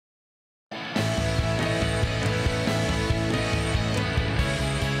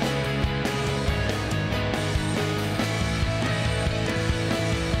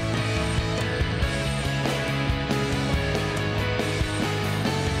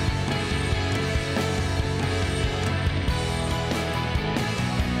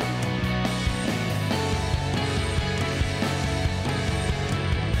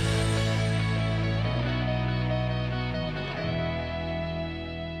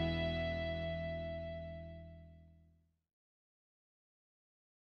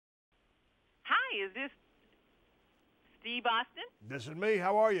Hi, is this Steve Austin? This is me.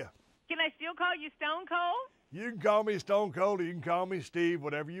 How are you? Can I still call you Stone Cold? You can call me Stone Cold or you can call me Steve,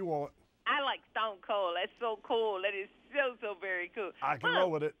 whatever you want. I like Stone Cold. That's so cool. That is so very cool. I can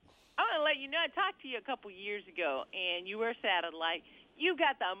roll with it. I want to let you know, I talked to you a couple years ago, and you were satellite. You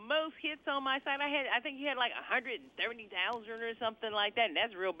got the most hits on my site. I think you had like 170,000 or something like that, and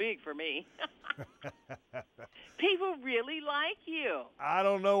that's real big for me. People really like you. I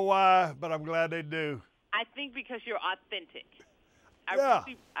don't know why, but I'm glad they do. I think because you're authentic. Yeah.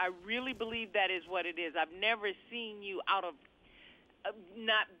 I really believe that is what it is. I've never seen you out of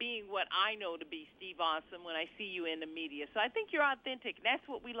not being what I know to be Steve Austin when I see you in the media. So I think you're authentic. That's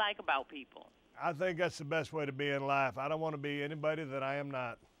what we like about people. I think that's the best way to be in life. I don't want to be anybody that I am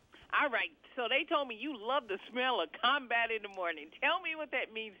not. All right. So they told me you love the smell of combat in the morning. Tell me what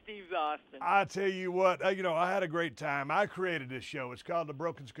that means, Steve Austin. I tell you what, I had a great time. I created this show. It's called the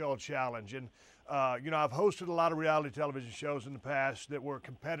Broken Skull Challenge. And, I've hosted a lot of reality television shows in the past that were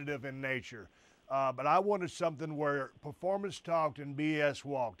competitive in nature. But I wanted something where performance talked and BS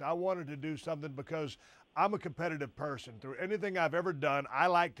walked. I wanted to do something because I'm a competitive person. Through anything I've ever done, I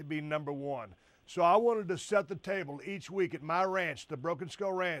like to be number one. So I wanted to set the table each week at my ranch, the Broken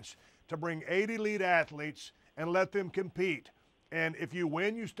Skull Ranch, to bring 8 elite athletes and let them compete. And if you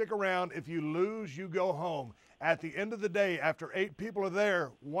win, you stick around. If you lose, you go home. At the end of the day, after 8 people are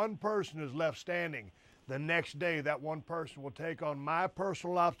there, one person is left standing. The next day, that one person will take on my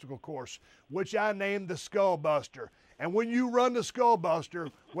personal obstacle course, which I named the Skull Buster. And when you run the Skull Buster,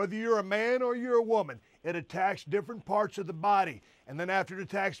 whether you're a man or you're a woman, it attacks different parts of the body. And then after it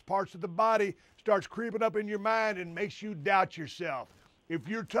attacks parts of the body, starts creeping up in your mind and makes you doubt yourself. If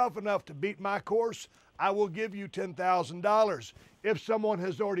you're tough enough to beat my course, I will give you $10,000. If someone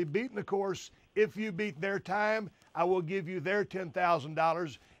has already beaten the course, if you beat their time, I will give you their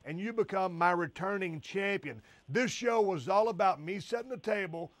 $10,000 and you become my returning champion. This show was all about me setting the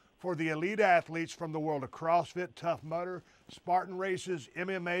table for the elite athletes from the world of CrossFit, Tough Mudder, Spartan races,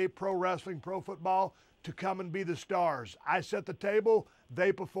 MMA, pro wrestling, pro football, to come and be the stars. I set the table,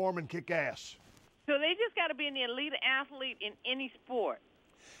 they perform and kick ass. So they just got to be an elite athlete in any sport.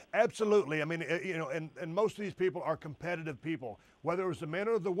 Absolutely. I mean, and most of these people are competitive people. Whether it was the men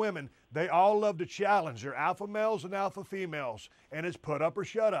or the women, they all love to challenge. They're alpha males and alpha females, and it's put up or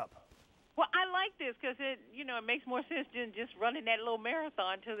shut up. Well, I like this because it makes more sense than just running that little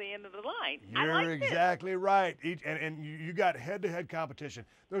marathon to the end of the line. You're exactly right. And you got head-to-head competition.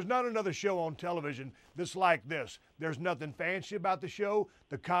 There's not another show on television that's like this. There's nothing fancy about the show.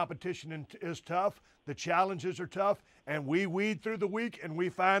 The competition is tough. The challenges are tough. And we weed through the weak and we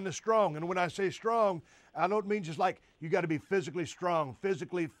find the strong. And when I say strong, I don't mean just like you got to be physically strong,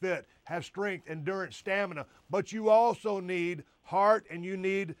 physically fit, have strength, endurance, stamina. But you also need heart and you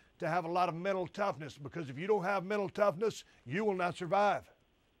need to have a lot of mental toughness, because if you don't have mental toughness, you will not survive.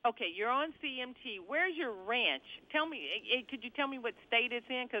 Okay, you're on CMT. Where's your ranch? Tell me, could you tell me what state it's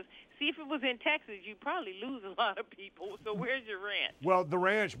in? Because, see, if it was in Texas, you'd probably lose a lot of people. So where's your ranch? Well,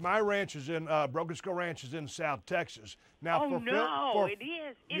 my ranch is in, Broken Skull Ranch is in South Texas. Now, it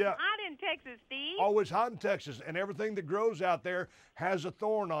is. It's hot in Texas, Steve. Oh, it's hot in Texas, and everything that grows out there has a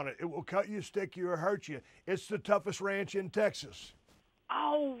thorn on it. It will cut you, stick you, or hurt you. It's the toughest ranch in Texas.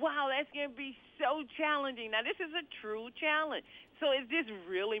 Oh, wow, that's going to be so challenging. Now, this is a true challenge. So is this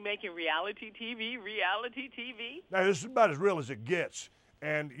really making reality TV? Now, this is about as real as it gets.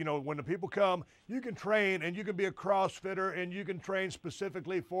 And, when the people come, you can train and you can be a CrossFitter and you can train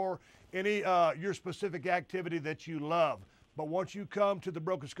specifically for any your specific activity that you love. But once you come to the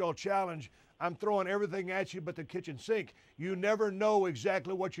Broken Skull Challenge, I'm throwing everything at you but the kitchen sink. You never know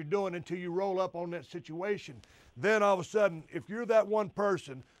exactly what you're doing until you roll up on that situation. Then all of a sudden, if you're that one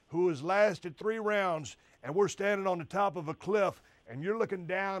person who has lasted 3 rounds and we're standing on the top of a cliff and you're looking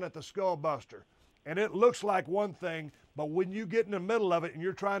down at the Skull Buster, and it looks like one thing, but when you get in the middle of it and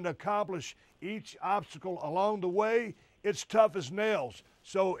you're trying to accomplish each obstacle along the way, it's tough as nails.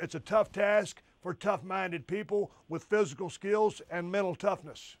 So it's a tough task for tough-minded people with physical skills and mental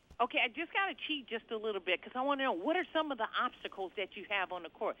toughness. Okay, I just got to cheat just a little bit because I want to know, what are some of the obstacles that you have on the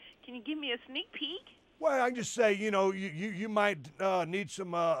court? Can you give me a sneak peek? Well, I can just say, you might need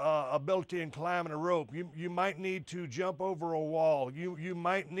some ability in climbing a rope. You might need to jump over a wall. You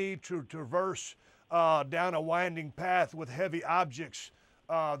might need to traverse down a winding path with heavy objects.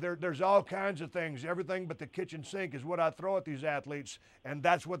 There's all kinds of things. Everything but the kitchen sink is what I throw at these athletes, and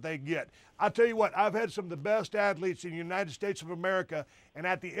that's what they get. I tell you what, I've had some of the best athletes in the United States of America, and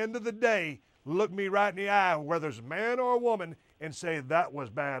at the end of the day, look me right in the eye, whether it's a man or a woman, and say, that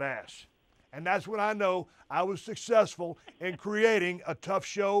was badass. And that's when I know I was successful in creating a tough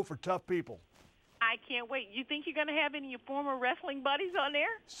show for tough people. I can't wait. You think you're going to have any of your former wrestling buddies on there?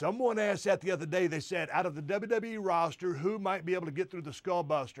 Someone asked that the other day. They said, out of the WWE roster, who might be able to get through the Skull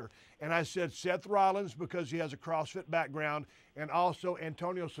Buster? And I said Seth Rollins, because he has a CrossFit background, and also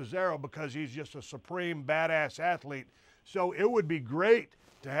Antonio Cesaro, because he's just a supreme badass athlete. So it would be great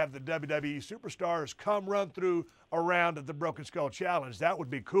to have the WWE superstars come run through a round of the Broken Skull Challenge. That would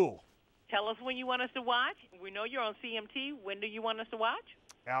be cool. Tell us when you want us to watch. We know you're on CMT. When do you want us to watch?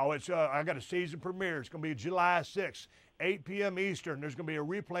 Now, I got a season premiere. It's going to be July 6th, 8 p.m. Eastern. There's going to be a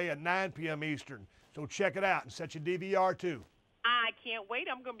replay at 9 p.m. Eastern. So check it out and set your DVR too. I can't wait.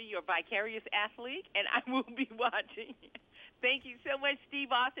 I'm going to be your vicarious athlete, and I will be watching. Thank you so much,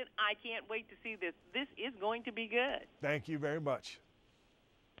 Steve Austin. I can't wait to see this. This is going to be good. Thank you very much.